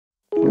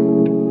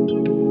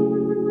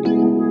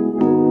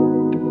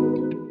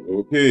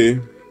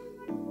Okay,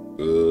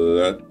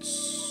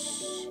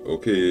 let's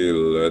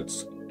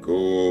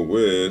go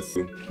with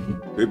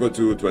paper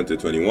 2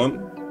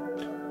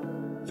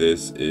 2021.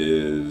 This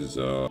is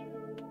I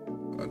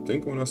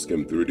think when I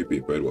skimmed through the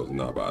paper it wasn't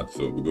that bad.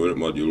 So we go with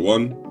module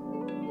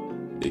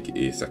 1,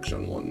 aka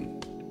section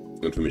 1.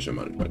 Information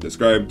management.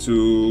 Describe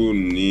 2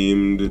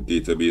 named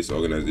database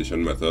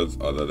organization methods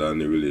other than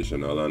the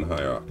relational and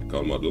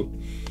hierarchical model.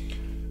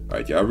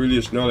 Alright, you have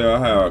relational, you have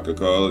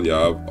hierarchical, you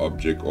have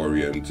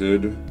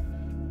object-oriented,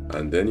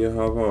 and then you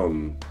have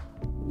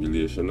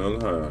relational,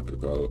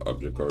 hierarchical,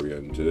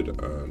 object-oriented,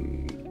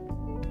 and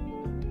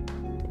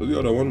what's the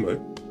other one,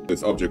 right?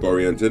 It's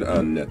object-oriented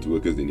and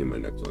network is the name of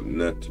my next one.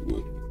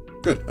 Network.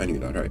 Good, I knew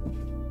that, right?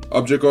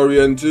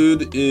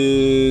 Object-oriented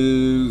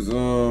is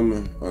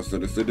so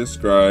this to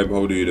describe.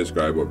 How do you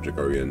describe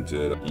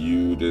object-oriented?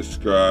 You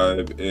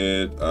describe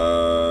it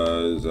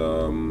as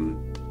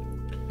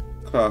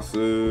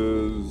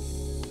classes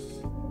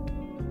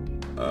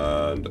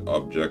and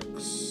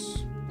objects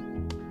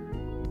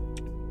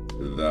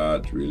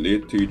that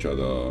relate to each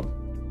other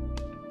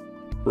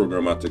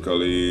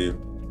programmatically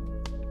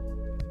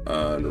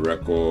and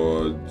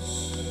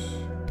records.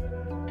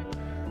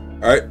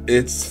 Alright,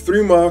 it's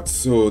 3 marks,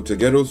 so to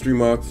get those 3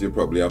 marks you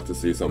probably have to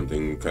say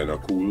something kind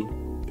of cool.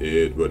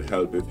 It would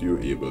help if you're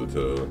able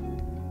to,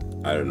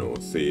 I don't know,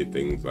 say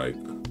things like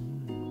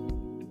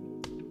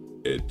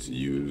it's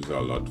used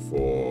a lot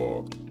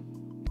for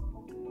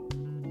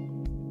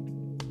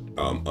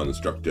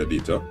unstructured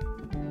data.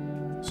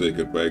 So you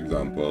could, for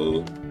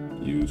example,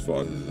 use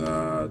for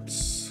that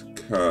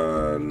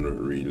can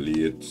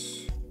relate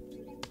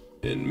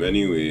in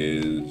many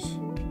ways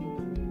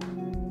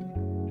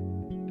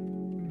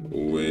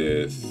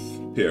with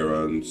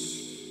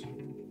parents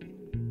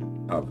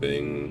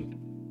having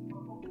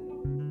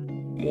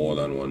more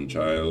than one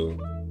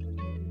child.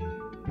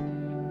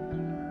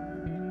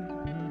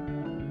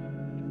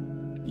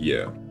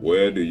 Yeah,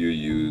 where do you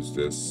use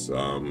this?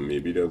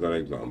 Maybe there's an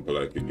example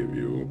I could give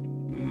you.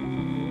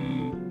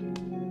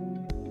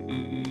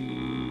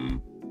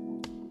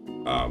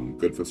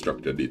 Good for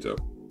structured data.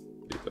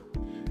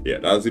 Yeah,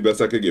 that's the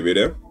best I could give you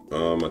there.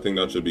 I think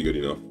that should be good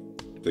enough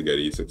to get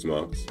these 6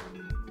 marks.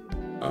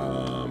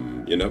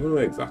 You never know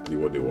exactly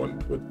what they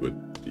want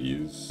with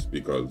these,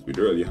 because we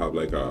don't really have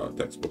like a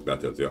textbook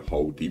that tells you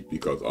how deep,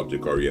 because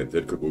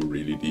object-oriented could go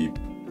really deep,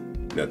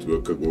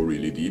 network could go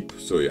really deep.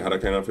 So you had to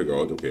kind of figure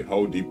out, okay,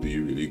 how deep do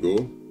you really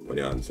go when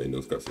you're answering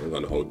those questions,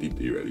 and how deep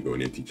do you really go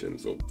when you're teaching.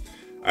 So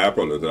I have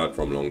problems with that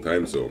from a long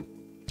time. So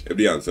if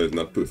the answer is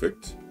not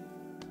perfect,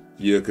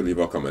 you can leave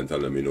a comment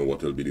and let me know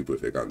what will be the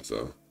perfect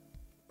answer.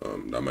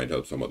 That might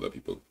help some other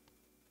people.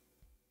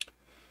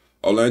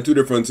 Outline 2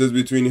 differences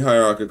between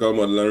hierarchical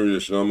model and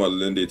relational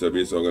model in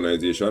database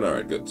organization.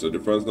 Alright, good. So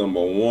difference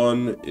number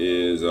 1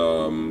 is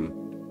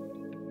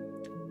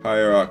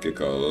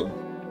hierarchical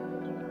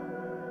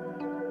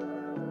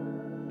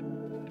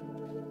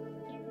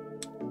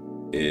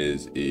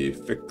is a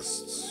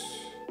fixed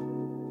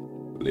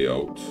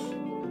layout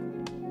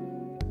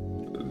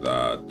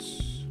that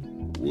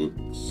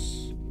works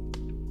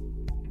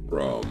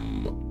from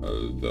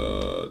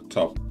the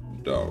top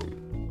down.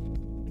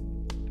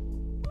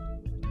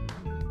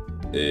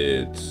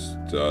 It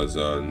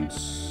doesn't,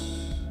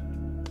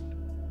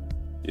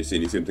 you see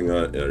the same thing in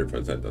a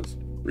different sentence.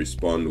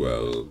 Respond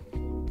well.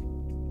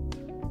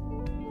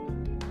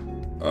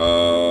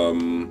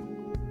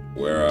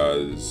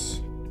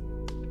 Whereas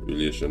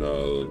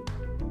relational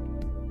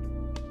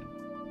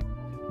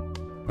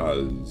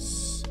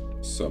has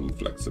some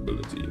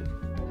flexibility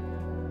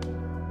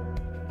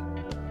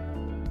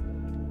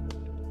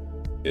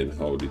in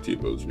how the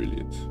tables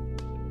relate.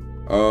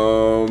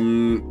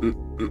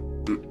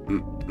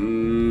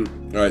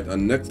 Right,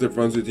 and next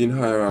difference between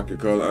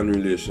hierarchical and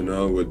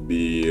relational would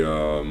be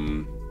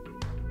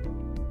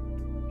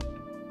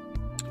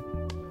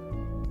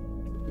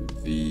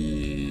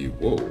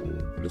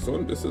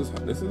this is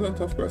a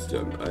tough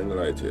question. I ain't gonna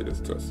lie to you, this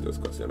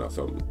question has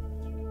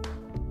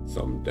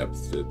some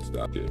depth to it.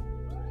 Okay.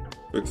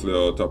 Fixed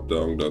layout top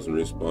down doesn't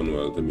respond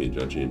well to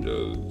major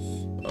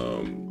changes.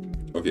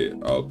 Okay,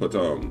 I'll put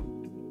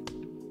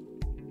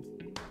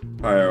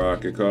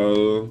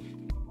hierarchical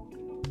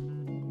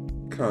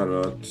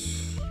cannot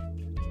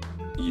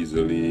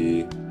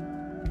easily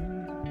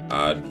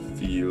add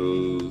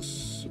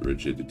fields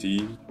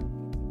rigidity,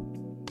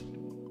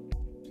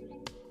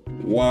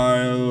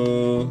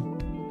 while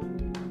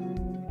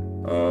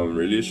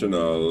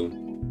relational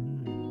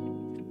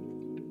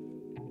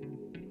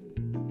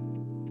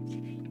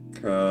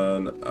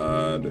can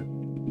add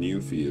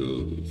new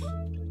fields,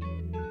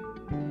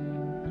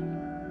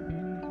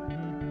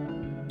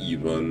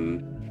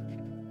 even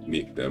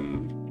make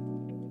them.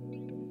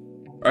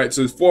 Alright,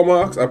 so it's 4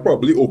 marks. I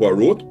probably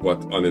overwrote,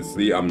 but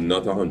honestly I'm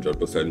not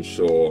 100%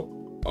 sure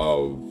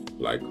of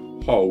like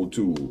how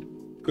to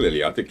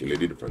clearly articulate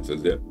the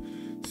differences there.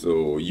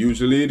 So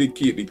usually the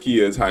key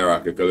is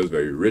hierarchical, is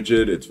very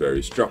rigid, it's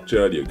very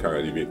structured, you can't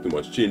really make too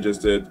much changes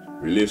to it.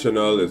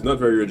 Relational is not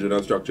very rigid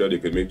and structured, you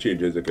can make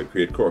changes, you can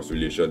create cross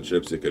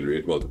relationships, you can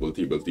relate multiple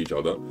tables to each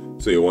other.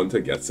 So you want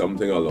to get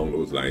something along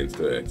those lines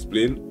to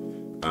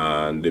explain,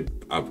 and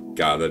I've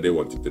gathered they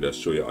wanted to just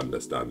show you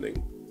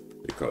understanding,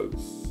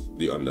 because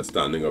the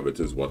understanding of it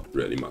is what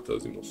really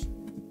matters the most.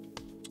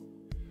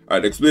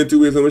 Alright, explain 2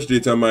 ways in which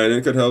data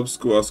mining could help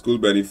a school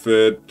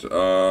benefit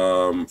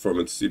from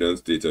its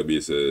students'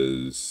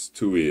 databases.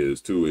 2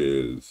 ways.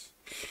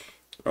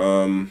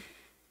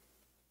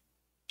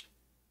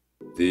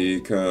 They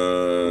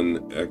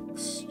can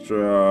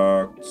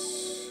extract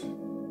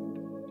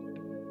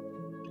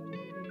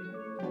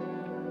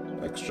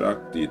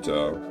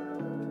data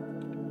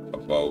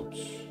about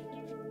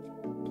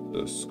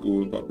the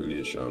school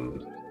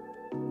population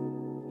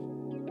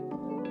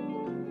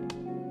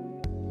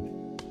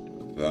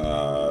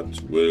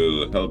that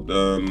will help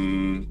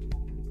them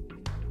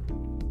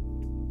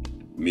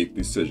make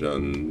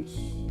decisions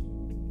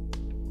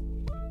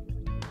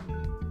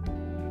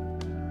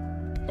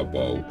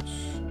about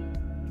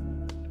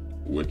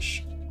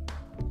which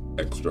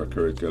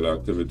extracurricular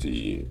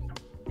activity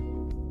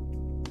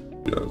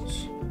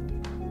does.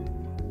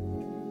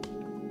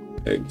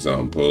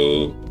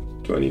 Example,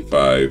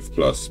 25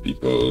 plus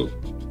people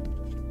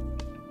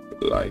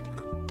like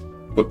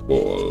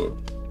football.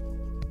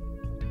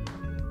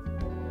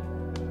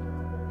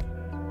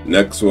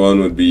 Next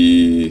one would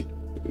be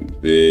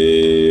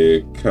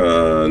they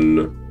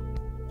can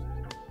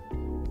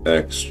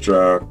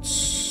extract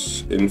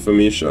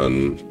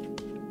information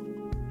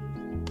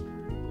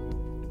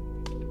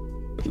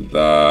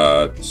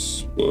that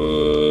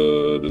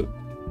would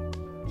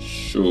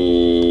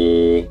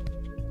show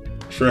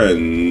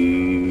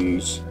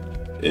trends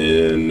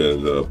in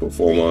the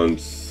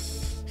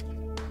performance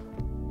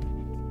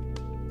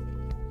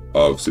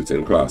of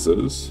certain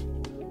classes.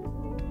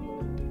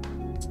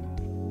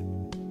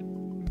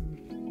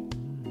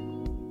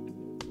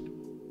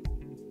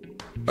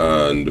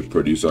 And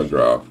produce a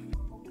graph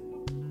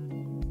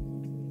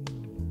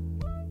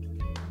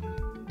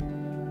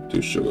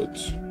to show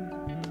it.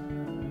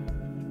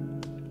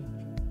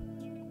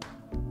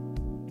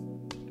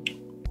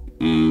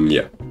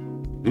 Yeah.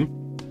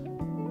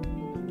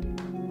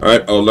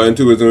 Alright, outline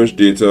 2 ways in which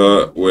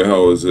data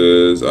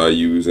warehouses are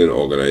used in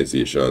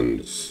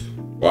organizations.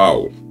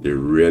 Wow, they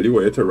really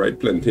want you to write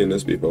plenty in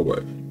this paper,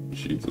 boy.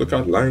 Jeez, look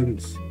at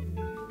lines.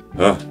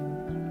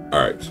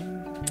 Alright.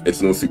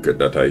 It's no secret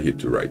that I hate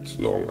to write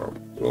long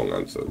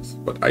answers,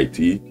 but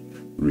IT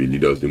really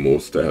does the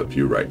most to help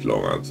you write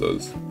long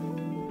answers.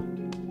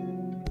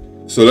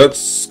 So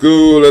let's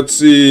go, let's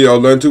see,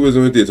 outline 2 ways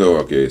in which data.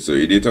 Okay, so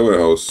a data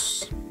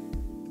warehouse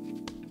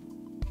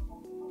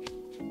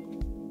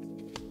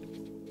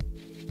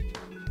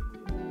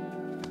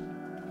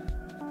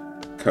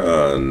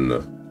can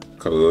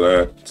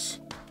collect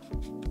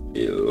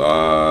a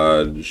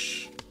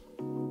large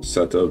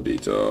set of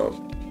data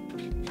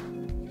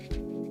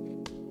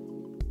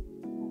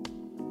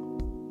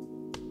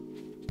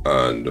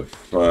and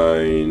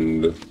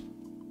find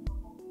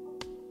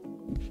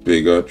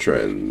bigger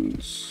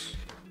trends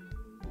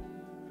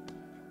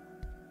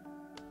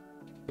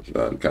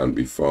than can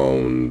be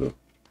found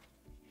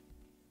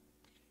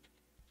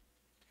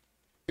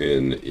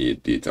in a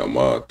data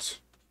mart.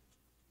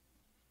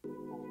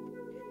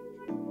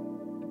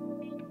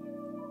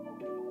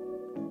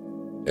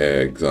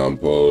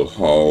 Example,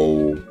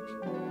 how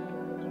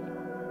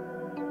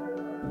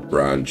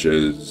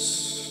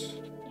branches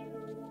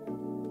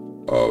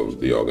of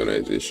the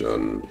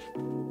organization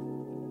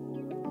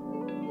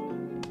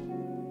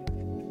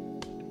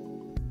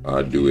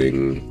are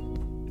doing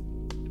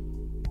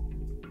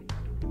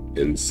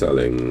in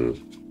selling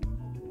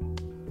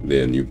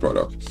their new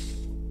products.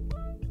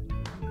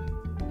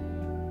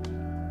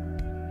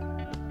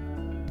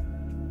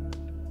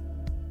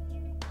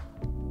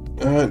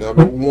 Alright, I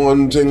got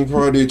one thing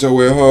for a data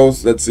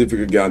warehouse. Let's see if we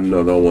can get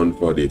another one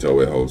for a data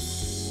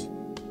warehouse.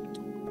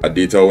 A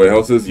data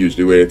warehouse is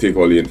usually where you take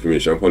all the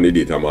information from the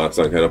data marts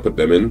and kind of put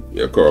them in.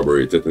 You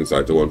corroborate it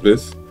inside to one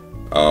place.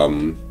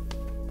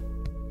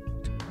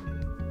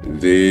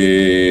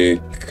 They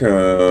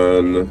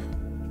can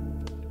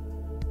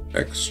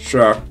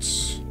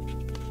extract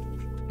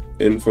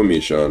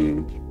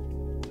information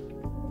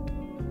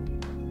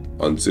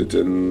on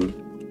certain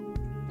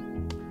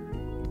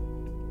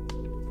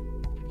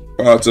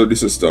parts of the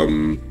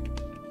system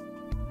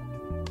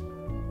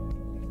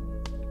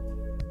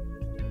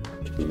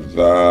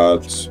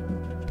that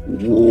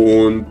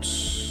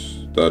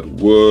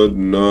would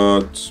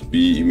not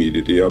be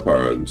immediately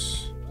apparent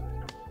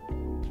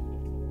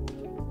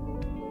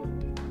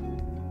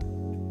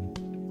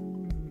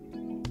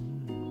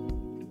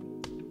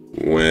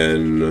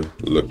when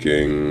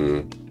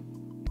looking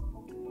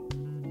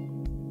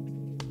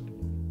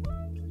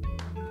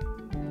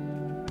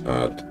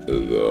at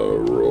the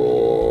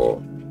raw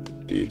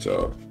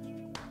data.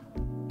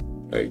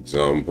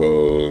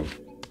 Example,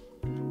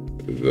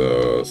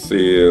 the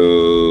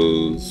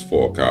sales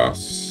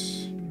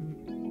forecasts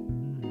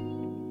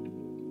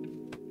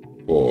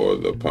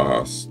the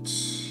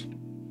past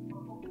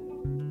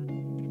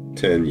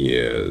 10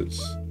 years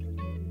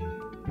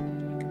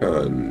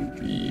can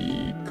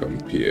be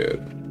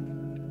compared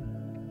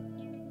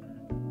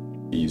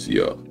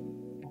easier.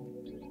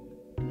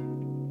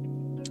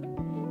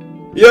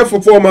 Yeah,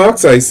 for 4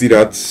 marks, I see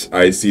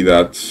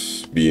that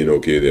being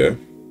okay there.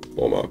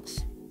 4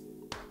 marks.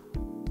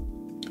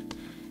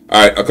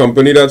 Alright, a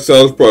company that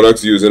sells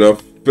products using a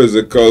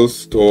physical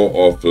store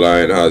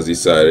offline has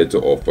decided to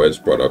offer its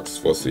products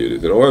for sale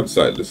using a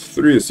website. There's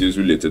 3 issues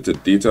related to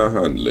data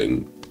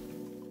handling.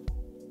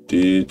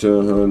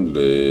 Data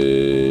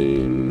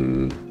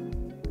handling.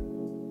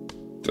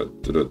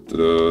 That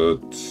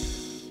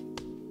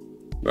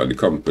the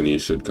company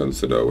should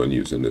consider when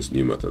using this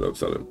new method of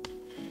selling.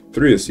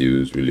 3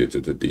 issues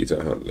related to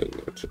data handling.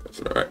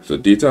 Alright, so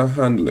data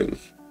handling.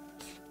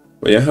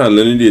 When you're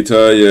handling the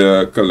data,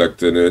 you're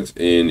collecting it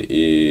in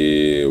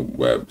a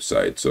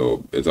website.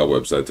 So it's a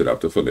website that have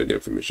to fill in the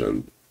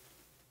information.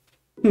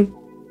 3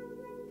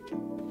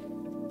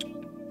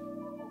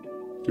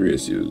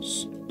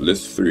 issues.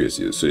 List 3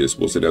 issues. So you're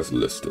supposed to just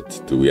list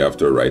it. Do we have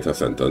to write a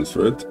sentence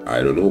for it?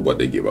 I don't know, but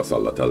they give us a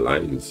lot of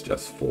lines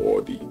just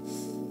for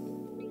these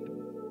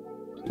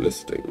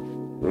listing.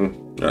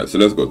 Alright, so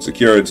let's go.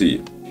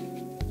 Security.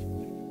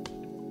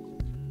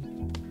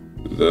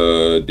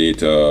 The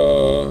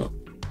data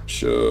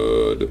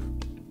should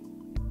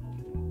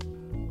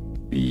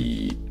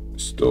be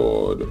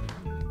stored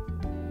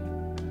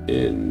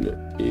in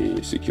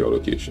a secure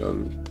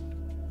location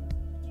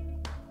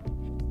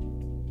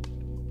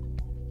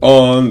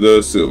on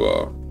the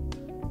server.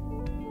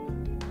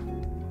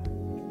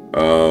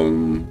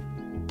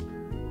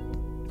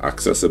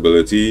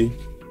 Accessibility.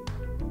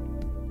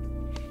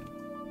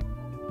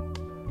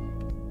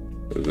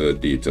 The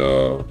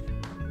data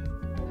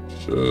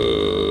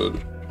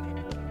should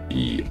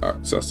be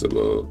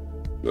accessible.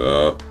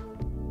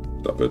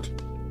 Stop it.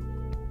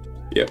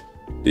 Yeah,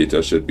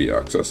 data should be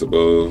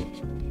accessible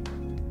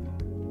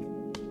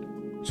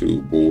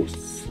to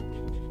both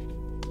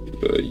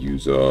the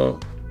user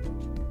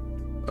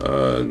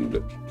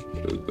and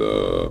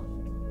the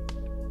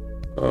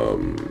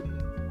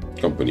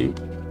company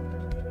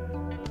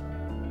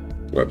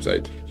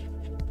website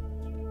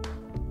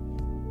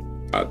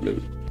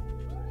admin.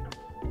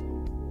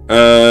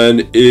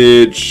 And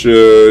it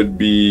should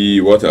be,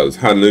 what else?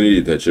 Handling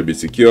it, it should be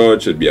secure,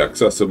 it should be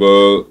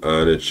accessible,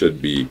 and it should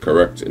be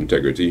correct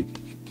integrity.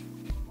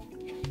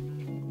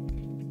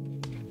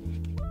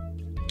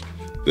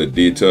 The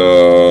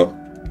data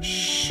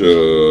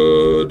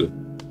should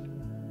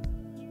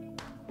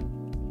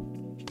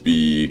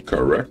be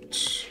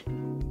correct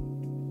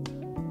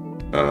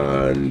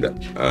and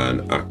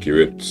an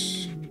accurate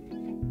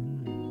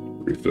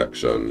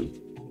reflection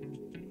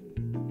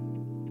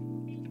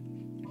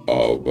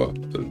of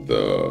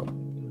the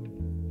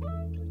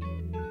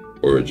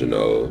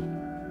original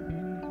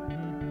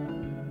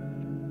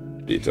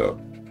data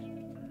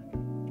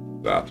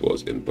that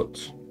was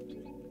input.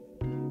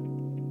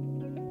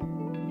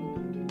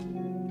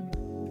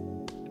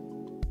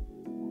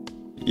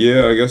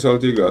 Yeah, I guess I'll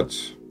take that.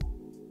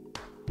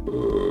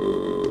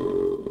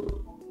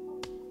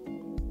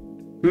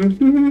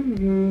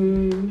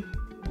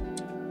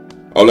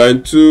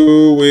 Outline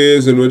 2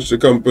 ways in which the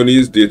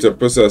company's data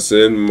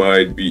processing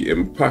might be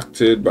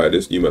impacted by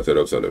this new method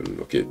of selling.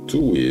 Okay,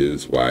 2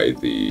 ways why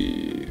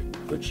the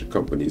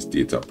company's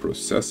data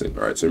processing.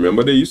 All right, so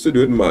remember they used to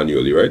do it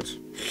manually, right?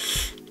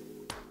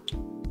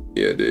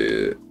 Yeah,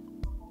 they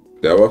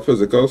have a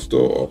physical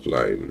store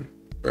offline,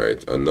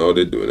 right? And now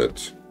they're doing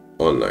it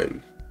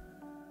online.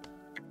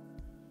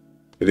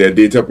 Their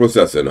data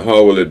processing,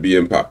 how will it be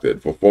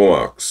impacted? For 4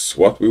 marks,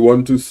 what we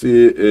want to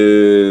say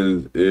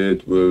is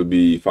it will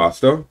be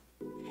faster.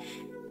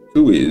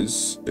 2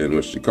 ways in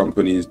which the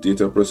company's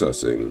data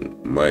processing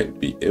might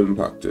be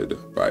impacted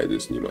by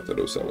this new method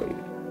of selling.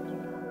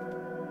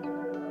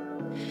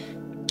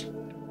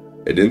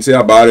 It didn't say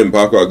a bad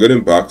impact or a good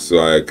impact, so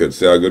I could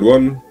say a good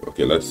one.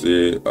 Okay, let's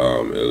say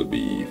it'll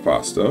be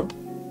faster.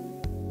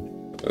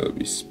 It'll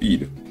be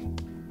speed.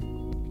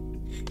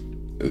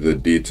 The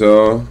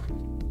data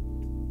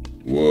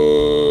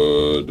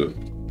would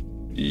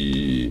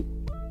be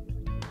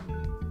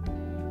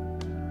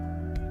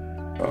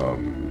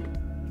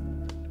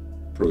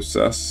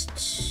processed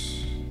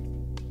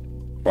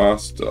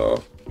faster,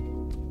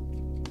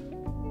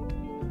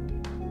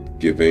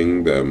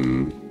 giving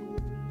them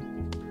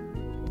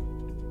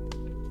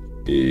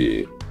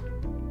a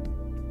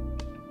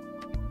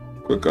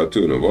quicker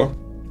turnover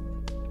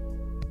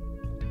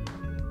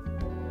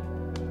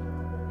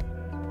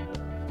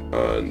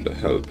and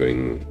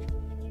helping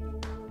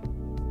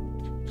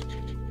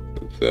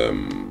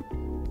them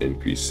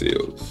increase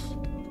sales.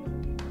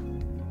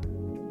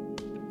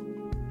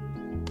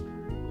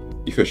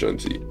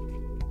 Efficiency.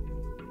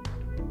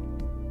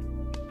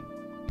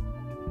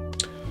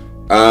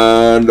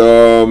 And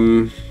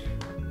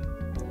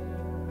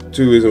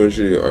 2 ways in which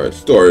you, alright,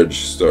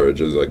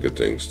 storage is a good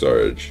thing.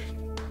 Storage.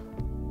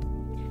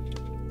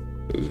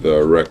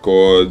 The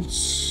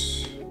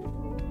records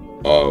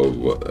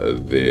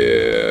of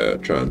their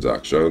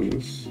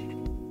transactions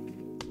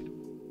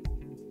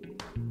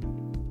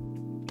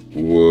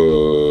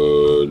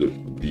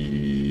would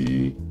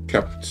be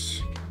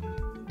kept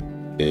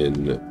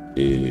in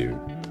a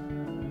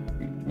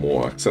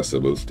more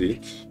accessible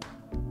state.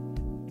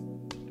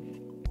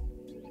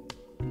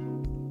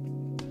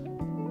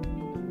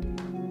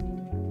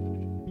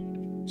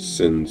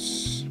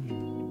 Since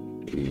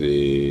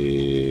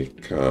they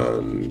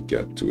can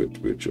get to it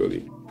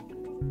virtually.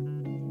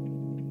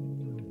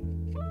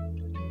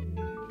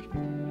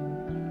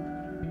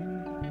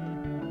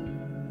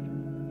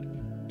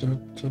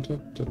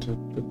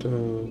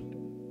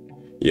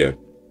 Yeah.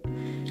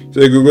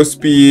 So Google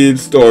speed,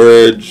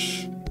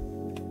 storage.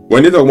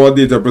 When you talk about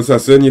data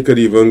processing, you could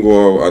even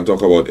go and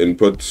talk about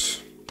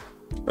input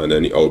and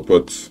then the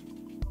output.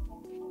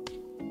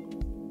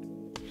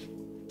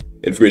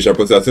 Information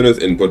processing is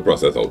input,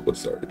 process, output,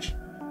 storage.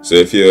 So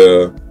if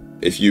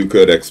you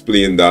could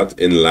explain that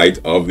in light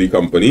of the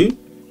company,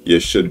 you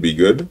should be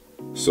good.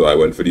 So I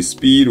went for the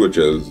speed, which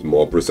is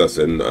more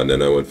processing, and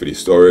then I went for the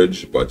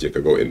storage, but you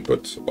could go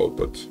input,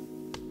 output.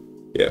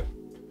 Yeah.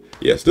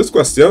 Yes, this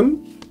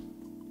question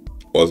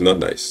was not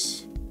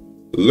nice.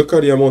 Look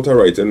at the amount of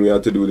writing we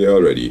had to do there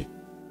already.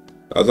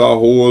 That's a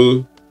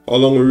whole, how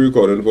long are we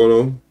recording for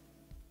now?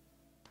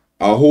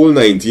 A whole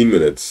 19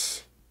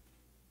 minutes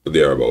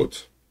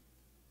thereabout.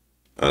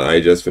 And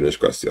I just finished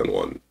question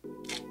 1.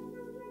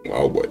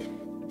 Wow, boy.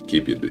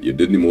 You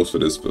did the most for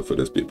this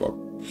paper.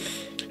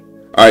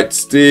 Alright,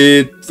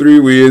 state 3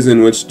 ways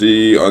in which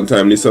the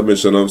untimely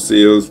submission of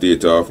sales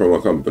data from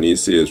a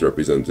company's sales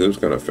representatives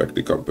can affect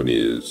the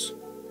company's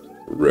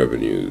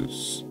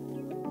revenues.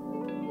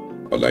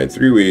 Outline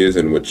 3 ways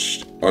in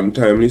which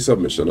untimely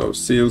submission of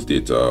sales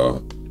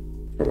data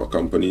from a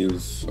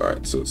company's...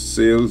 Alright, so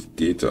sales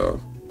data,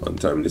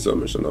 untimely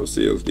submission of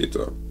sales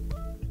data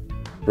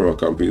from a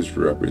company's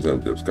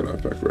representatives can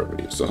affect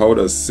revenue. So how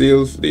does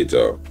sales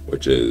data,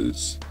 which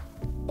is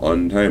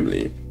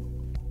untimely,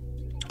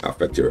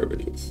 affect your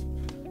revenues?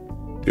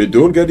 If you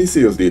don't get the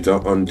sales data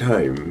on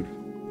time,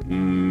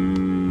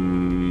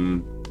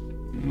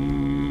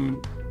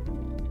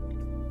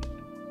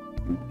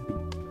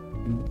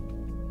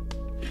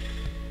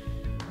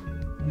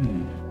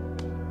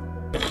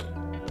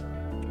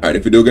 and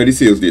if you don't get the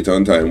sales data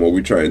on time, what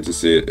we're trying to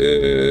say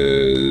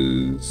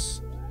is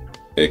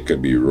it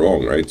could be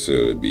wrong, right? So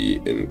it would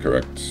be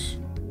incorrect.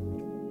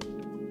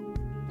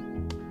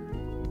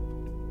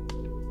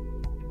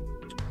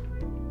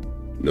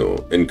 No,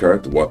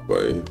 incorrect what,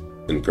 boy?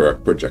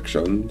 Incorrect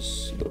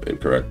projections? No,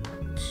 incorrect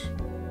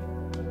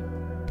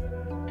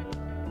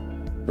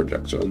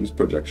projections.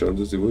 Projections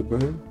is the word,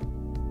 boy?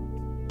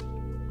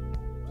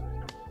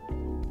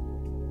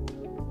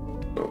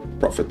 No,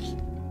 profits.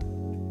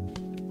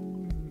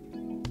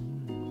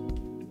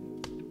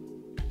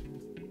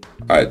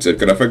 Alright, so it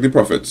can affect the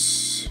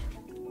profits.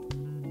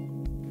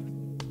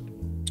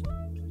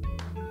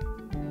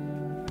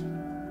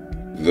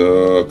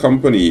 The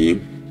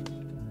company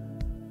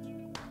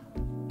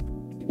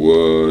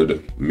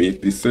would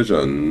make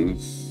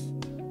decisions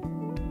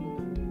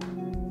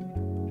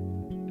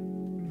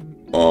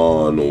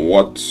on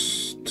what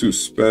to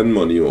spend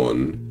money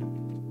on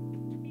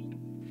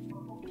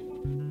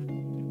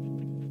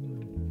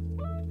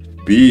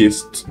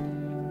based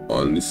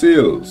on the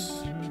sales.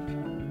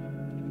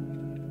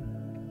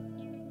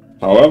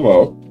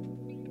 However,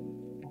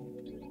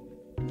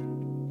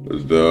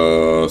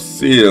 the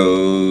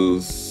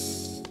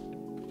sales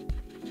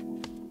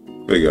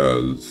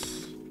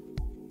figures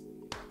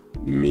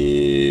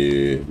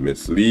may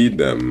mislead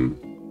them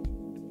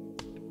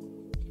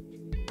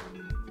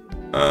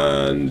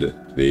and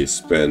they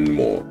spend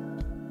more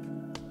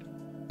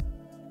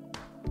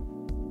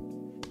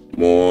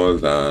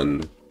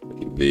than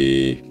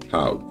they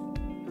have.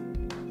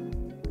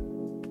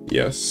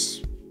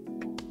 Yes,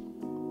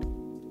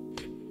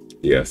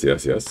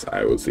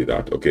 I will see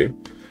that. Okay,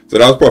 so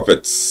that's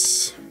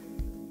profits,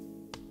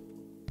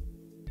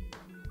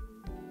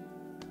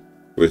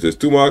 which is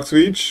 2 marks for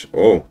each.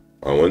 Oh,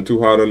 I went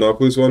too hard on that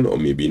first one, or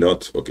maybe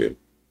not. Okay.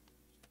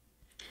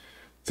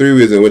 3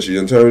 ways in which you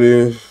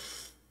internally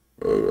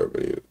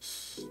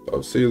revenues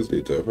of sales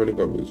data from the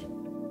companies.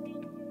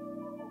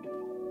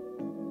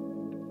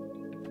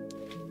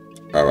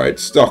 Alright,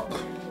 stock.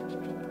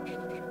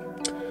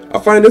 I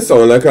find this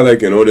sound like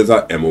there's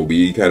a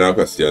MOB kind of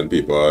question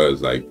paper.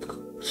 It's like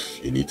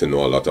you need to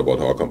know a lot about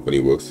how a company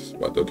works,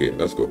 but okay,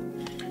 let's go.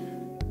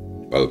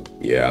 Well,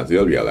 yeah, as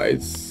you'll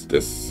realize,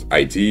 this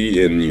IT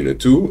in Unit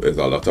 2 is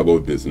a lot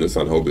about business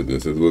and how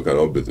businesses work and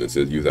how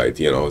businesses use IT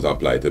and how it's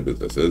applied to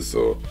businesses.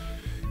 So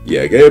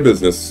yeah, get your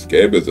business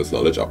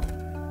knowledge up.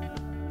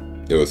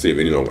 It will save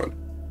you in the long run.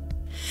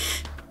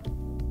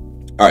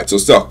 Alright, so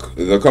stock.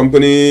 The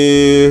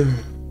company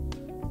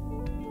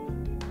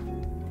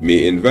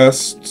may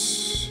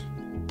invest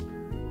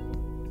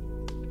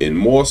in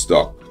more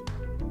stock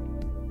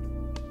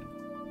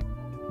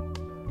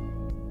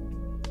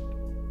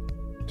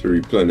to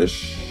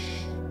replenish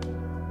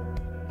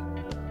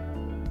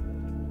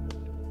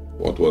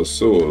what was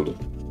sold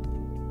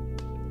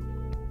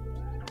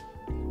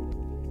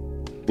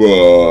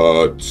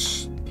but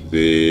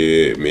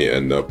they may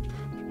end up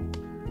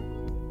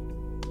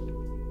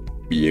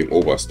being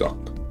overstock.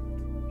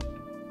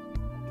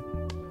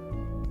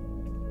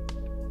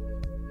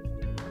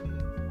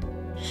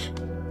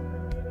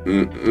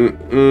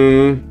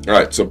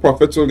 Alright, so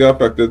profits will get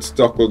affected,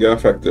 stock will get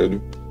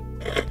affected.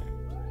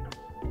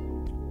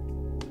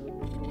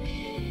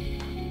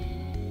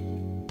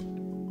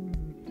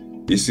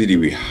 You see,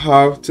 we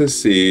have to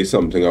say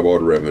something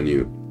about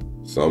revenue.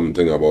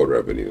 Something about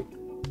revenue.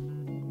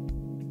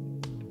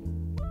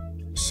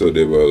 So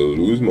they will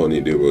lose money,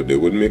 they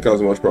wouldn't make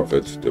as much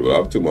profit, they will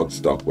have too much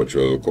stock, which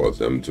will cause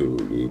them to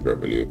lose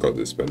revenue because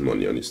they spend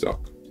money on the stock.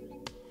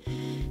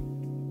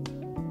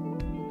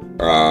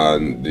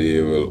 And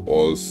they will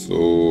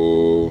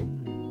also,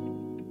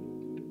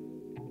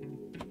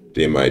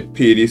 they might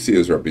pay the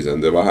sales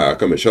representative a higher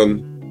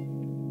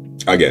commission.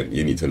 Again,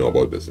 you need to know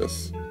about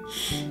business.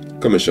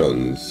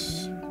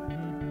 Commissions.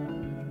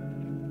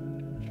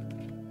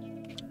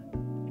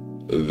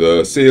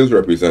 The sales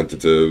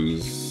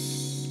representatives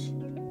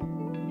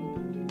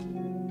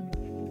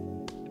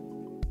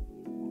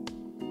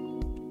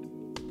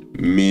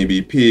may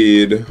be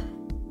paid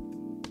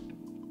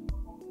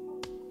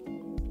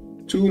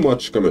too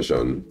much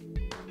commission,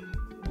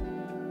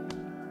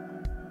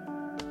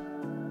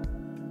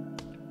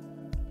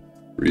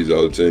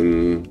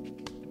 resulting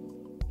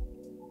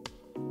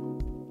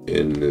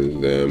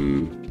in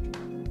them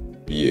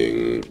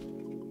being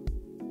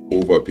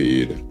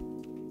overpaid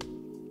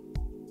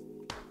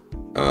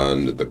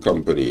and the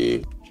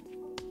company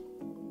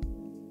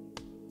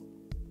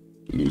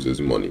loses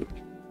money.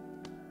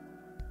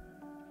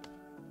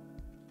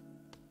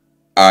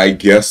 I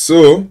guess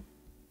so.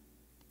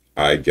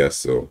 I guess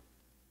so.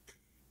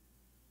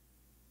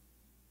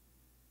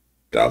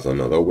 That's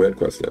another weird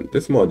question.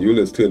 This module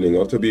is turning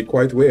out to be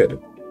quite weird.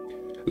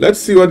 Let's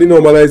see what the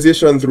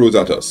normalization throws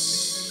at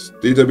us.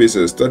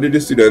 Databases. Study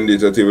the student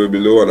data table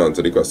below and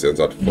answer the questions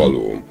that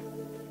follow.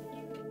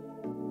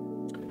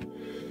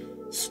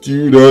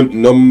 Student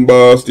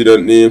number,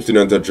 student name,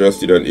 student address,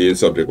 student age,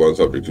 subject 1,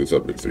 subject 2,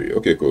 subject 3.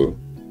 Okay, cool.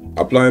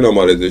 Apply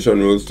normalization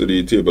rules to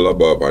the table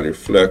above and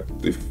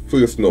reflect the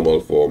first normal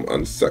form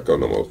and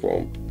second normal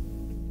form.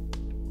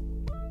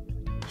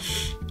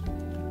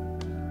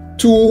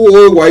 2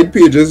 whole white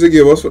pages they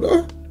gave us for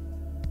that.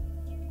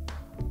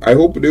 I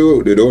hope they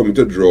don't want me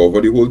to draw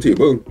over the whole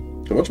table.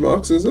 How much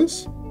marks is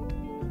this?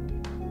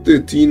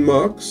 13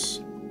 marks.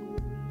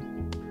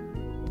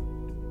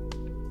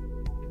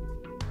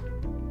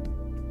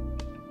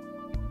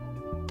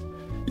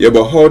 Yeah,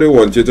 but how they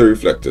want you to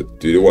reflect it?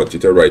 Do they want you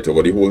to write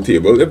over the whole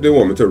table? If they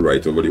want me to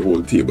write over the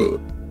whole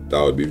table,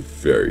 that would be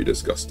very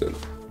disgusting.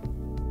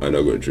 I'm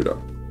not going through that.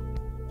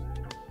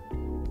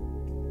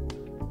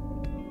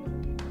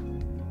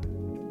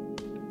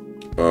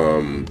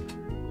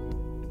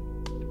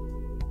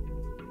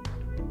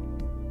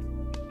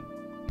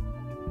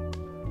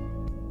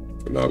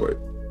 Now wait.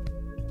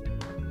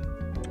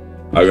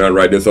 I'm gonna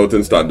write this out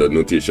in standard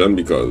notation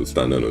because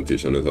standard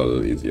notation is a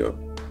little easier.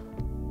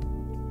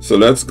 So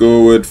let's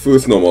go with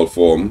first normal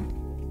form.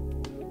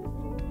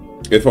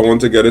 If I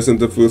want to get this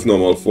into first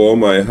normal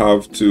form, I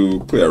have to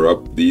clear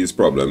up these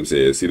problems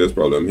here. See this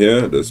problem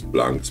here, this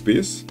blank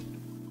space?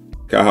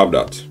 Can I have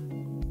that?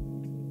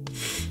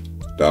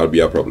 That would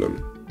be a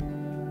problem.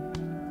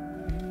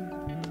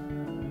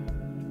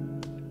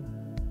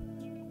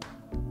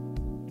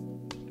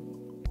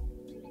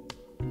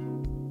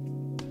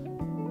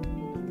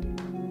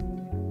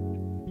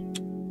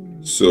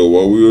 So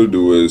what we will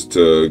do is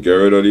to get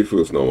rid of the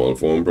first normal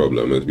form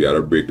problem is we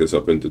gotta break this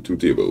up into 2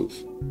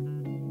 tables.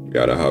 We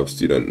gotta have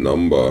student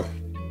number.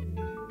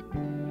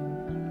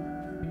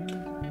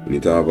 We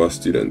need to have a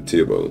student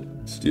table.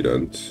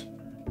 Student.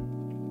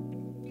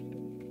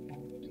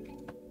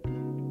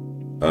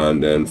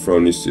 And then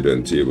from the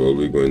student table,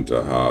 we're going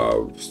to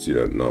have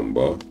student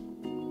number.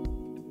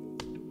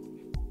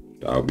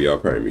 That will be our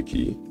primary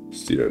key.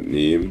 Student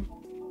name.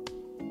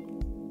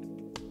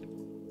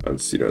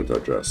 And student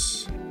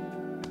address.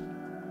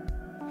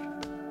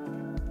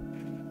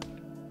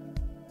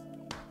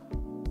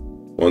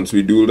 Once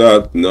we do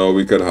that, now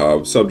we can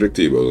have subject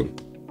table,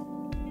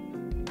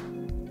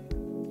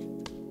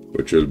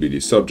 which will be the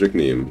subject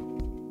name,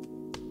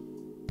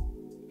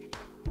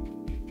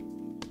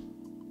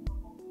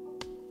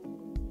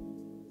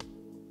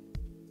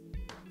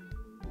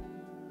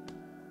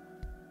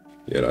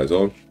 yeah, that's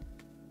all.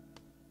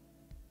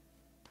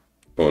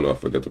 Oh no, I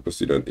forgot to put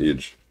student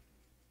age.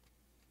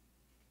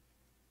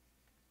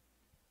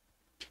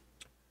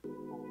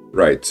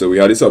 Right, so we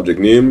had the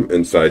subject name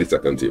inside the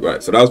second table.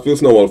 Right, so that's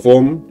first normal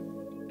form.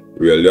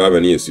 We really don't have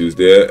any issues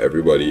there.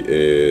 Everybody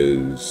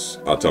is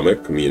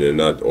atomic, meaning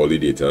that all the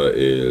data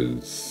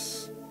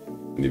is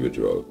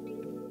individual.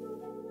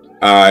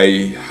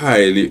 I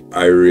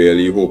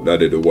really hope that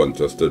they don't want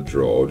us to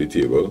draw the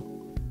table.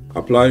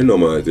 Apply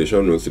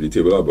normalization rules to the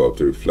table above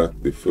to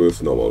reflect the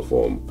first normal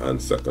form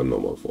and second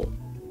normal form.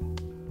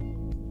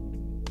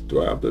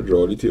 Do I have to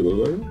draw the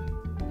table, right?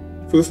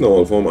 first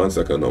normal form and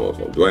second normal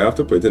form. Do I have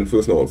to put it in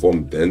first normal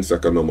form, then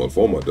second normal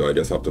form, or do I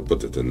just have to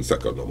put it in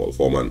second normal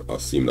form and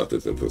assume that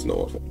it's in first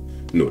normal form?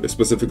 No, they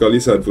specifically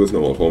said first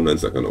normal form, then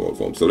second normal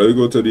form. So let me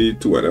go to the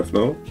 2NF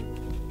now.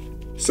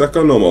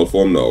 Second normal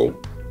form now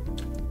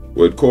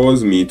would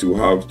cause me to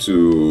have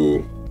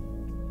to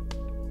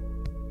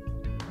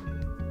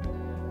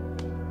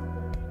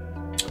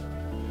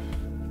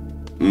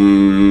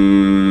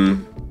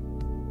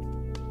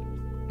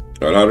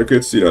I'll have to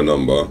create student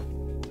number.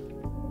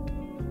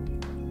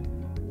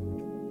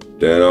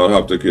 Then I'll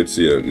have to create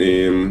student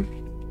name.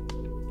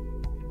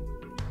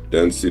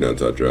 Then student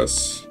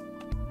address.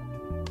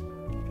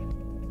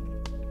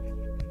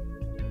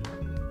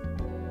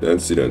 Then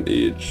student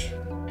age.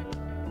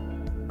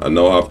 And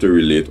now I have to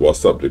relate what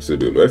subjects you're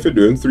doing. But if you're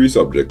doing 3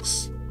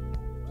 subjects,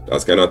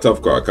 that's kind of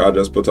tough because I can't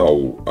just put a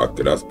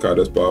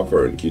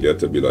foreign key there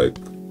to be like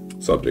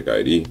subject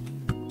ID.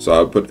 So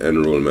I'll put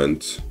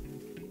enrollment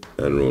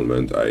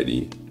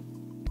ID.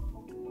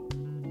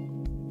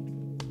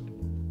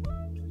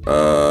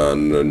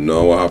 And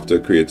now I have to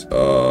create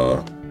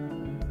a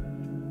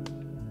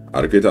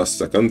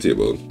second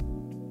table.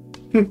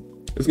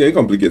 It's getting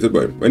complicated,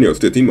 but when you have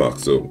 13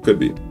 marks, so could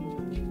be.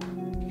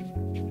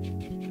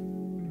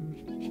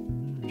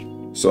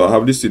 So I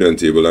have the student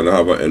table and I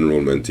have an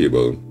enrollment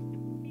table.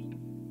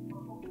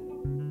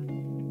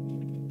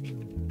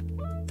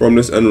 From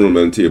this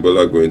enrollment table,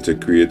 I'm going to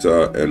create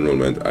an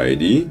enrollment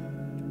ID,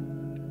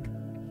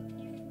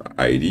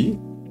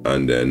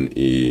 and then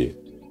a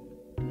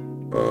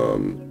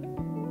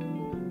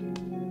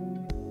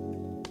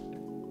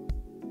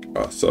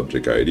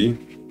subject ID.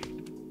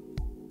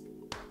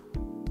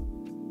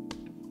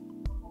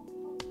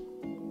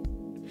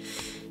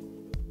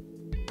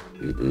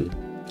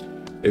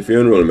 If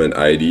your enrollment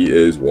ID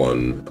is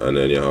 1, and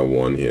then you have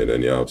 1 here,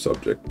 then you have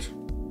subject.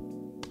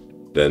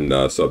 Then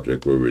that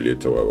subject will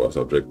relate to our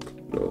subject.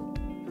 No.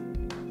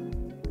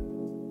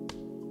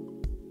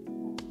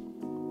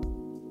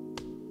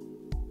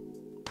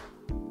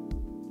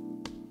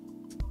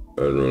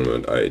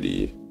 Enrollment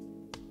ID.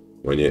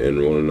 When you're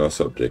enrolling a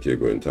subject, you're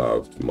going to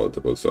have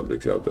multiple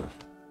subjects out there.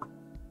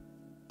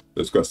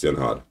 This question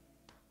hard.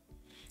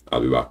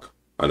 I'll be back.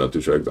 I'm not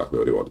too sure exactly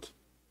what they want.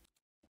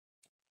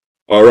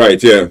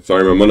 Alright, yeah. So I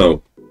remember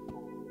now.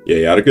 Yeah,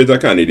 you have to create a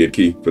candidate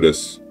key for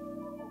this.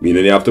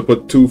 Meaning you have to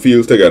put 2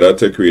 fields together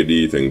to create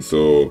the thing.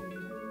 So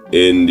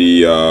in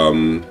the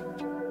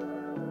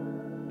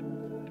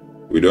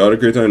we do have to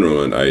create an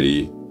enrollment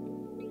ID.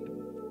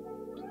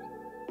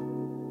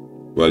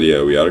 Well,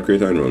 yeah, we have to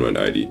create an enrollment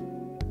ID.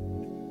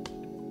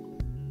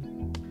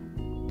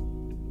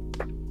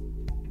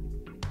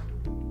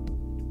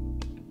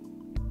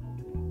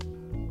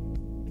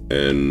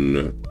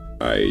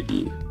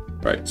 NID.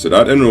 Right, so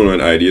that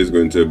enrollment ID is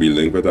going to be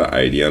linked with our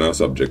ID and our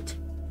subject.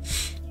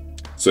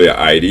 So your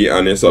ID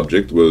and your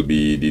subject will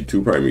be the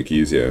 2 primary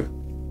keys here,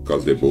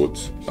 because they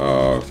both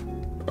are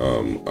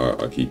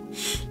a key.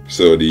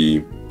 So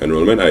the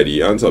enrollment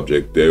ID and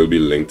subject, they will be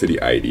linked to the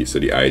ID. So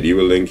the ID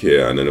will link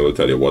here, and then it will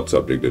tell you what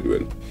subject they're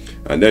doing.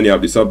 And then you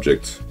have the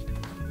subject.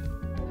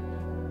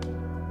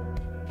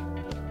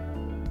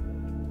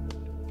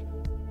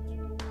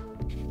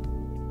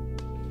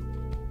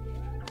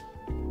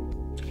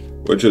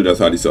 Which will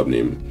just have the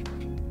subname.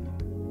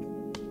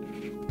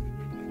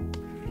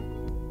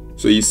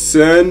 So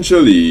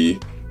essentially,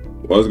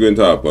 what's going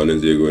to happen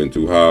is you're going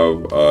to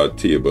have a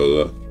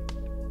table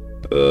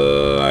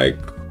like,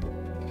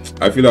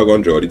 I feel I'm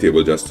going to draw the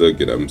table just to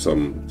give them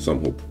some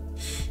hope.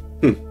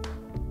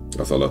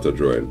 That's a lot of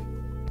drawing.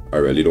 I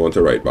really don't want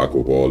to write back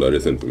over all of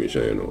this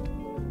information, you know.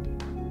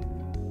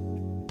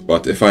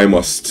 But if I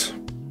must.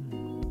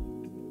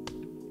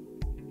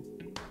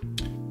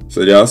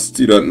 So there's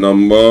student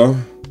number.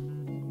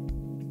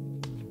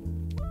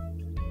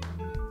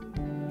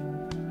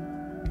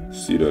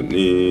 Student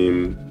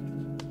name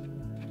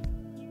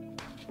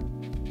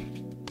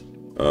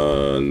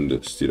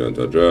and student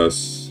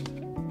address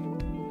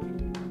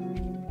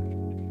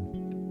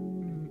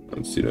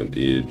and student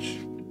age,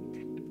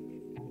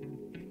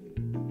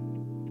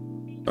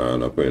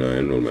 and I'll put in an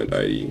enrollment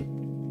ID.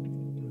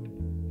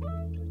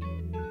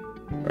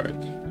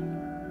 Alright,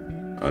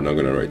 and I'm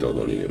gonna write out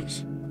all the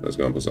names. Let's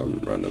go and put some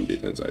random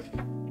data inside.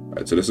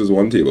 Alright, so this is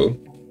one table.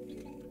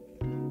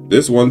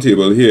 This one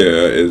table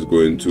here is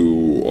going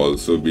to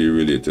also be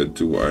related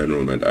to our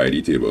enrollment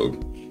ID table.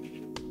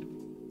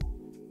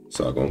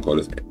 So I'm going to call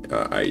this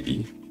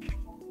ID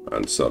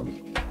and sub.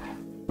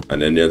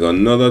 And then there's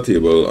another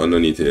table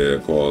underneath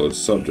here called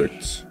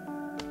subject.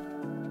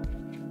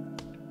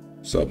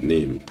 Sub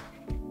name.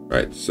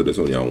 Right, so there's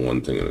only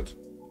one thing in it.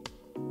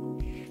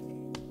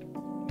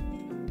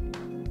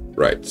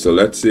 Right, so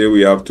let's say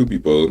we have 2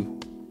 people.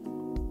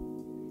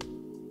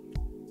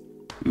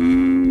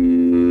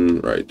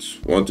 Right,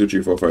 1 2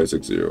 3 4 5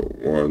 6 0.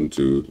 1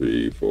 2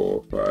 3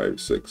 4 5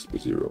 6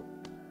 0.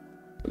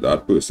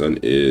 That person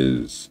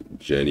is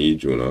Jenny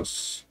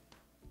Jonas.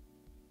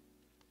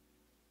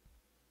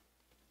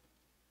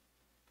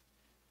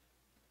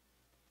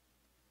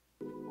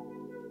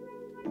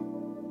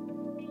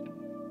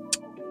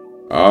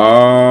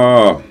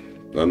 Ah,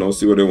 I now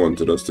see what they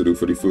wanted us to do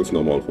for the first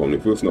normal form. The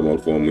first normal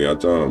form, we had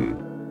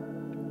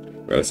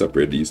to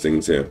separate these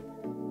things here.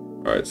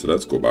 Alright, so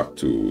let's go back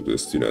to the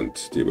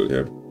student table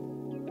here.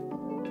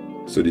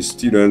 So the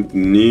student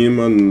name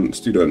and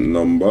student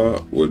number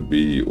would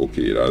be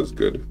okay, that's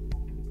good.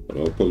 And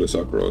I'll pull this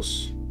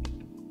across,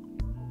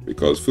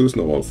 because first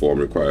normal form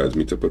requires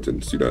me to put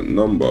in student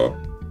number,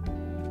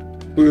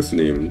 first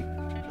name,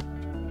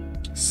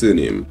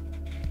 surname,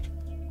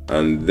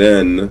 and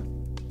then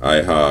I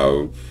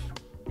have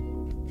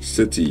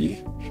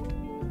city,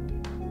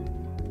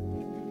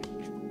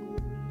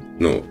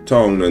 no,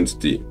 town and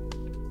city,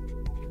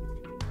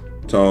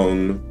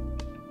 town,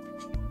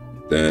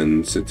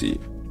 then city.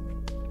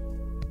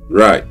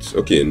 Right,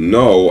 okay,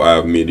 now I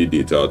have made the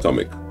data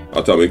atomic.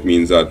 Atomic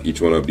means that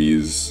each one of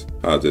these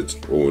has its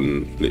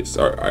own place.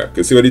 Alright, I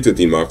can see where the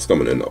 13 marks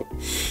coming in now.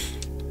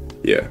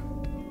 Yeah.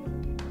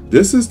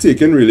 This is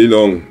taking really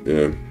long.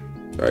 Yeah.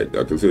 Alright,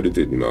 I can see where the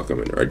 13 marks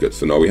coming in. Alright, good.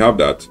 So now we have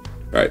that.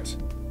 Right.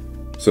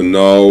 So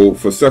now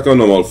for second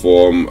normal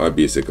form, I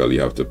basically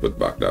have to put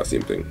back that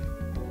same thing.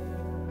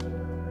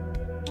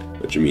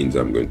 Which means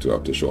I'm going to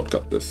have to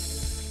shortcut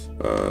this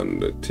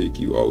and take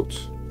you out.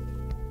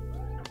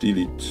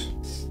 Delete.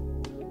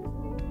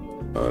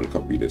 And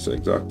copy this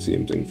exact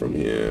same thing from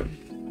here.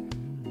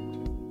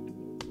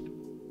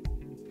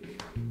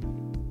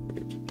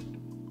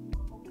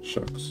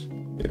 Shucks.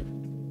 Yeah.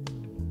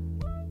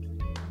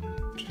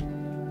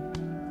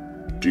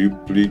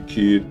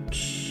 Duplicate.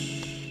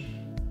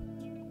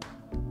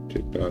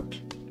 Take that.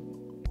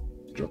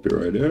 Drop it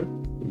right there.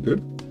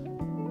 Good.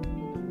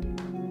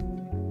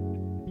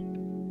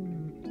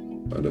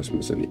 I'm just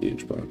missing the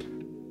H part.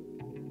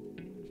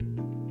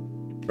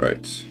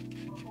 Right.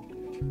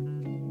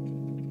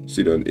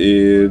 Student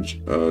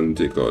age and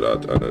take out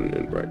that and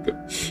then right, good.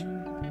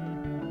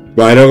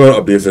 But I'm not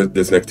gonna update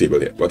this next table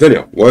here. But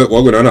anyhow, what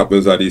gonna happen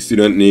is that the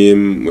student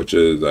name, which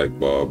is like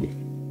Bob,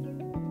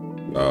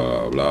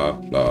 blah blah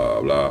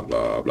blah blah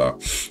blah blah.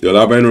 You'll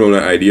have an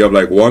enrollment ID of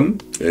like 1.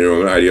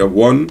 Enrollment ID of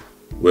 1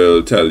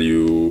 will tell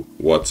you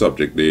what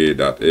subject day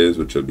that is,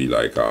 which will be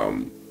like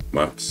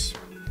maths.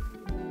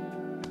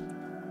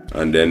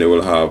 And then it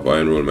will have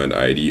an enrollment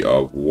ID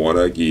of 1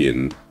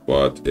 again,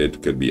 but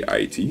it could be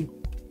IT.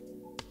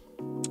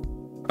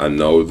 And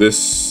now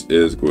this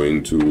is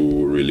going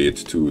to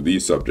relate to the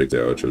subject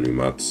there, which will be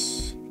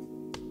maths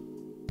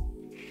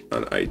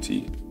and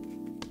IT.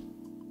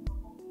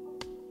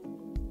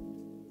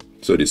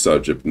 So the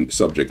subject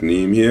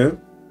name here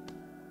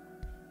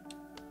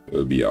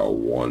will be a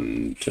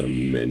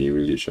one-to-many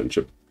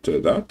relationship to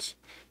that.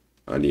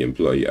 And the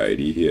employee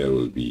ID here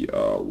will be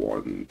a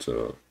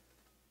one-to-many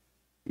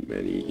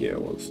here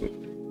also.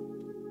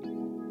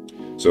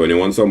 So when you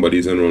want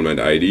somebody's enrollment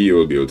ID, you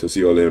will be able to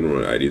see all the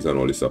enrollment IDs and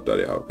all the stuff that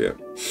they have here.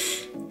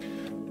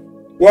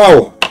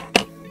 Wow!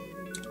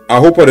 I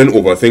hope I didn't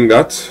overthink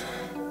that.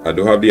 I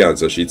do have the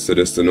answer sheets to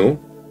this to know.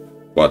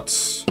 But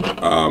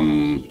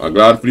I'm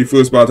glad for the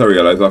first part I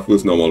realized that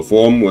first normal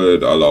form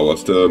would allow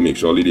us to make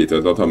sure all the data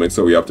is atomic.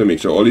 So we have to make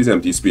sure all these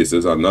empty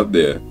spaces are not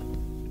there,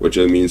 which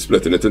will mean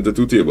splitting it into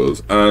 2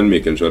 tables and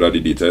making sure that the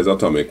data is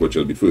atomic, which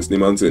will be first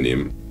name and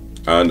surname,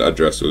 and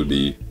address will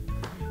be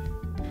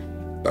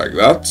like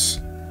that.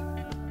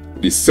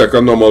 The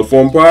second normal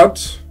form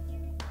part,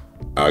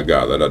 I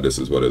gather that this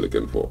is what I'm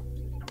looking for.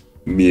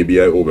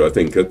 Maybe I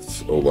overthunk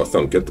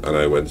it, and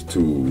I went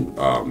to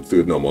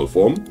third normal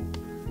form.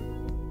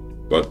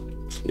 But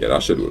yeah,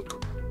 that should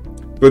work.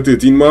 For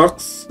 13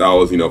 marks, that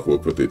was enough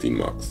work for 13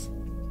 marks.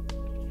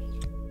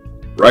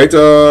 Write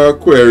a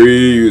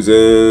query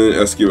using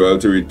SQL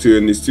to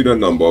return the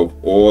student number of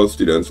all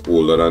students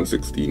older than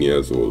 16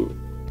 years old.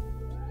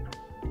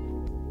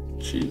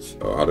 Jeez,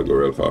 I had to go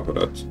real far for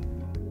that.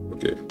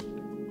 Okay.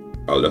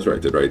 I'll just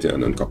write it right here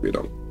and then copy it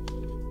down.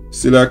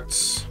 Select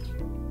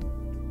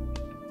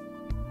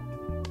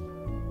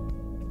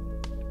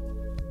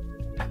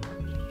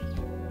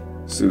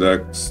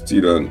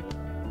student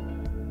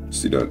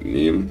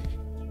name.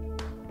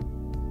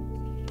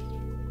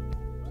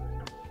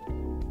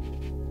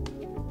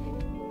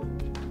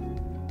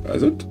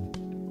 That's it.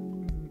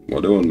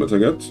 What do I want me to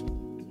get?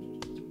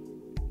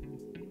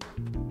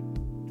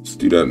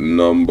 Student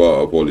number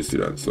of all the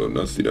students. So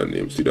not student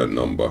name, student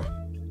number.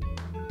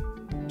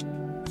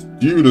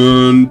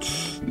 Student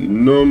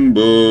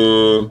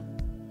number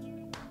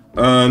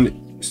and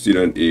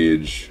student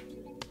age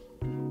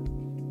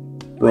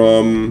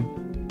from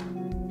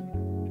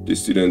the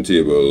student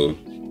table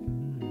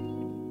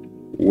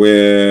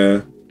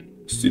where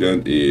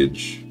student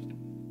age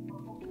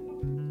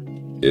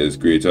is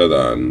greater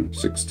than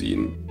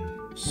 16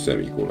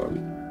 semicolon.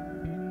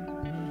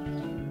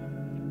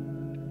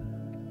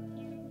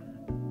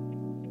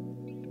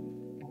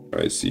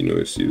 I see no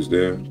issues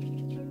there.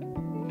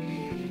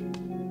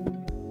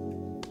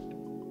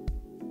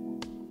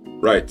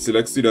 Right,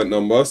 select student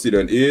number,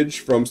 student age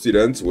from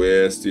students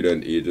where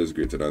student age is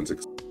greater than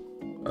 16.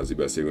 That's the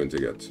best you're going to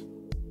get.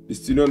 The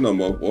student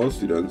number of all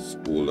students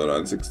older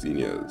than 16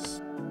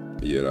 years.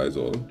 Yeah, that is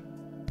all.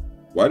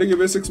 Why did they give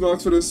me 6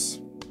 marks for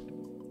this?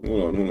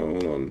 Hold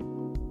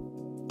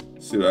on.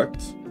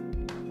 Select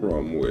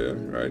from where,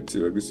 right?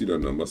 Select the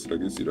student number,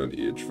 select the student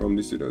age. From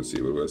the student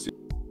table, we'll see.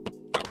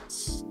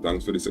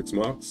 Thanks for the 6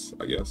 marks,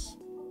 I guess.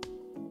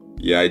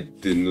 Yeah, I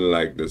didn't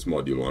like this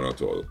module 1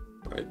 at all.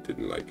 I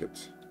didn't like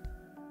it.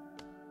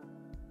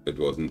 It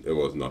was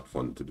not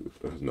fun to do.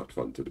 It was not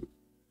fun to do.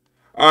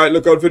 Alright,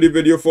 look out for the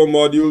video for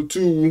module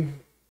 2.